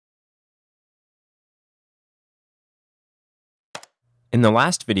In the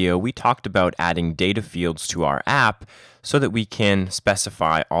last video, we talked about adding data fields to our app so that we can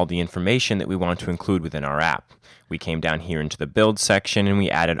specify all the information that we want to include within our app. We came down here into the build section and we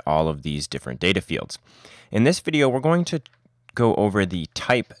added all of these different data fields. In this video, we're going to go over the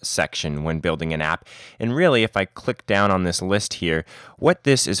type section when building an app. And really, if I click down on this list here, what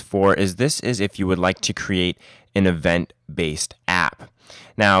this is for is if you would like to create an event-based app.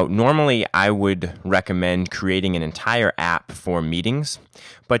 Now, normally I would recommend creating an entire app for meetings,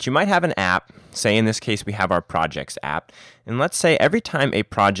 but you might have an app, say in this case we have our projects app, and let's say every time a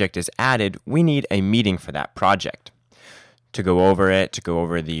project is added, we need a meeting for that project to go over it, to go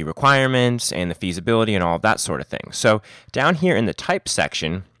over the requirements and the feasibility and all of that sort of thing. So down here in the type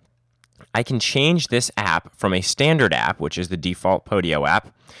section, I can change this app from a standard app, which is the default Podio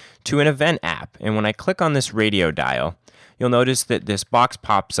app, to an event app. And when I click on this radio dial, you'll notice that this box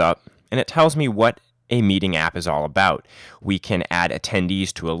pops up and it tells me what a meeting app is all about. We can add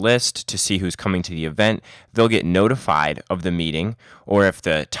attendees to a list to see who's coming to the event. They'll get notified of the meeting or if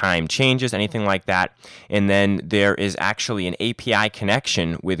the time changes, anything like that. And then there is actually an API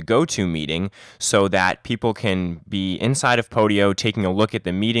connection with GoToMeeting so that people can be inside of Podio taking a look at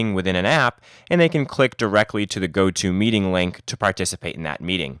the meeting within an app and they can click directly to the GoToMeeting link to participate in that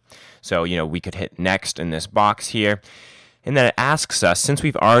meeting. So, we could hit next in this box here. And then it asks us, since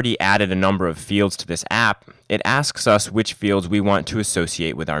we've already added a number of fields to this app, it asks us which fields we want to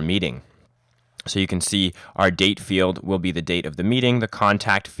associate with our meeting. So you can see our date field will be the date of the meeting. The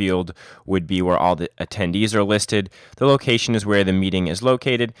contact field would be where all the attendees are listed. The location is where the meeting is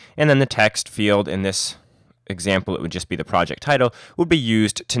located. And then the text field, in this example, it would just be the project title, would be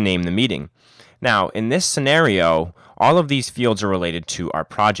used to name the meeting. Now, in this scenario, all of these fields are related to our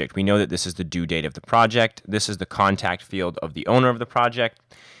project. We know that this is the due date of the project. This is the contact field of the owner of the project.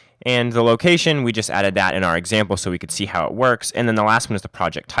 And the location, we just added that in our example so we could see how it works. And then the last one is the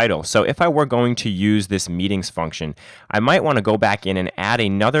project title. So if I were going to use this meetings function, I might want to go back in and add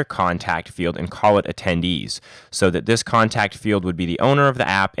another contact field and call it attendees, so that this contact field would be the owner of the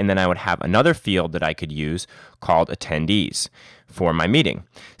app, and then I would have another field that I could use called attendees for my meeting.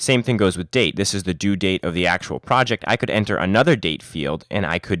 Same thing goes with date. This is the due date of the actual project. I could enter another date field and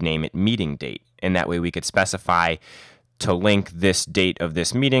I could name it meeting date. And that way we could specify to link this date of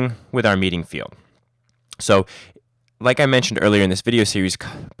this meeting with our meeting field. So like I mentioned earlier in this video series,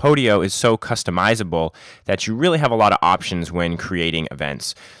 Podio is so customizable that you really have a lot of options when creating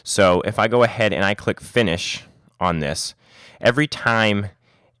events. So if I go ahead and I click finish on this, every time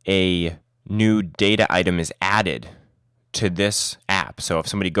a new data item is added to this app. So if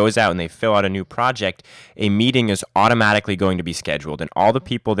somebody goes out and they fill out a new project, a meeting is automatically going to be scheduled, and all the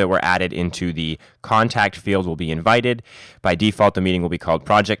people that were added into the contact field will be invited. By default, the meeting will be called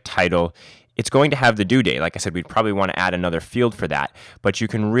project title. It's going to have the due date. Like I said, we'd probably want to add another field for that, but you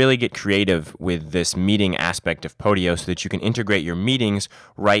can really get creative with this meeting aspect of Podio so that you can integrate your meetings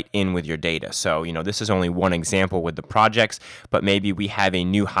right in with your data. So, this is only one example with the projects, but maybe we have a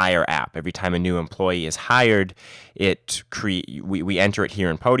new hire app. Every time a new employee is hired, we enter it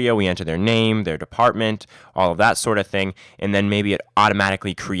here in Podio. We enter their name, their department, all of that sort of thing, and then maybe it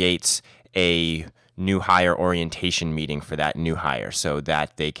automatically creates a new hire orientation meeting for that new hire so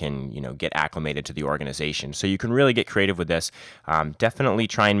that they can, get acclimated to the organization. So you can really get creative with this. Definitely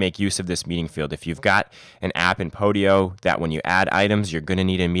try and make use of this meeting field. If you've got an app in Podio that when you add items, you're going to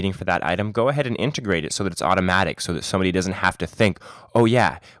need a meeting for that item, go ahead and integrate it so that it's automatic, so that somebody doesn't have to think, oh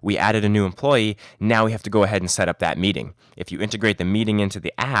yeah, we added a new employee, now we have to go ahead and set up that meeting. If you integrate the meeting into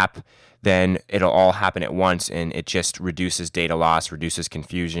the app, then it'll all happen at once, and it just reduces data loss, reduces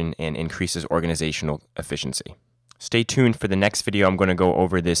confusion, and increases organizational efficiency. Stay tuned for the next video. I'm going to go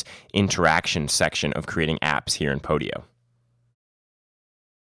over this interaction section of creating apps here in Podio.